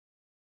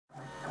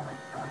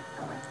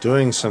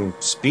doing some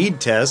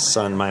speed tests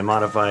on my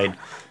modified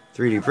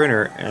 3D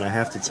printer, and I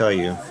have to tell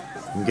you,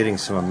 I'm getting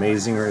some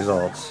amazing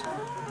results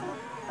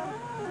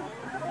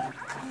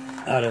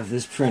out of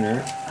this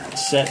printer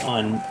set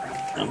on,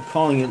 I'm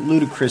calling it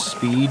ludicrous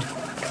speed.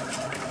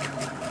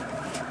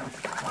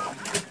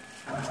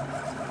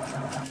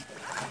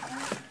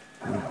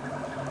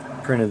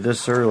 Printed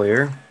this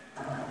earlier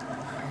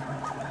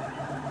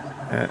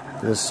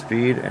at this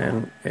speed,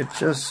 and it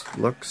just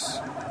looks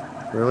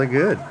really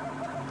good.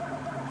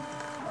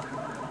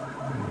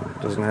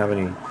 It doesn't have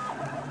any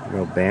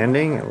no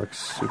banding. It looks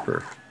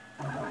super.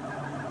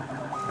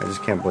 I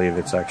just can't believe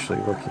it's actually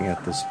working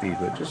at this speed,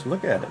 but just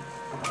look at it.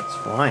 It's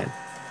flying.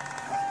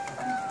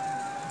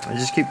 I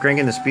just keep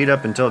cranking the speed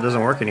up until it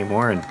doesn't work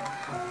anymore, and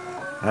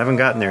I haven't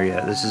gotten there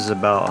yet. This is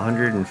about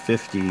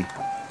 150,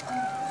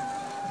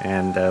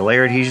 and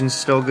layer adhesion's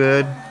still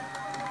good.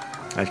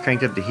 I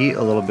cranked up the heat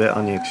a little bit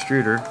on the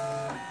extruder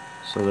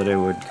so that it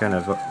would kind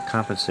of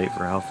compensate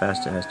for how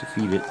fast it has to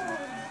feed it.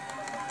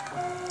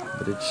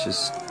 But it's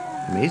just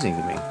amazing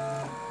to me.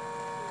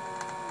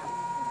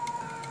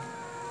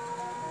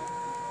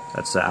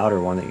 That's the outer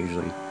one that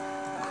usually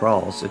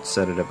crawls. It's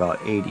set at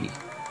about 80.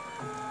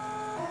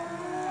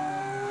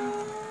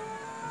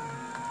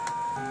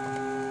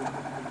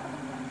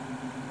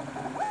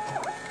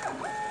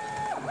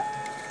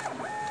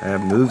 I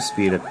have move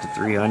speed up to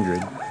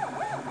 300.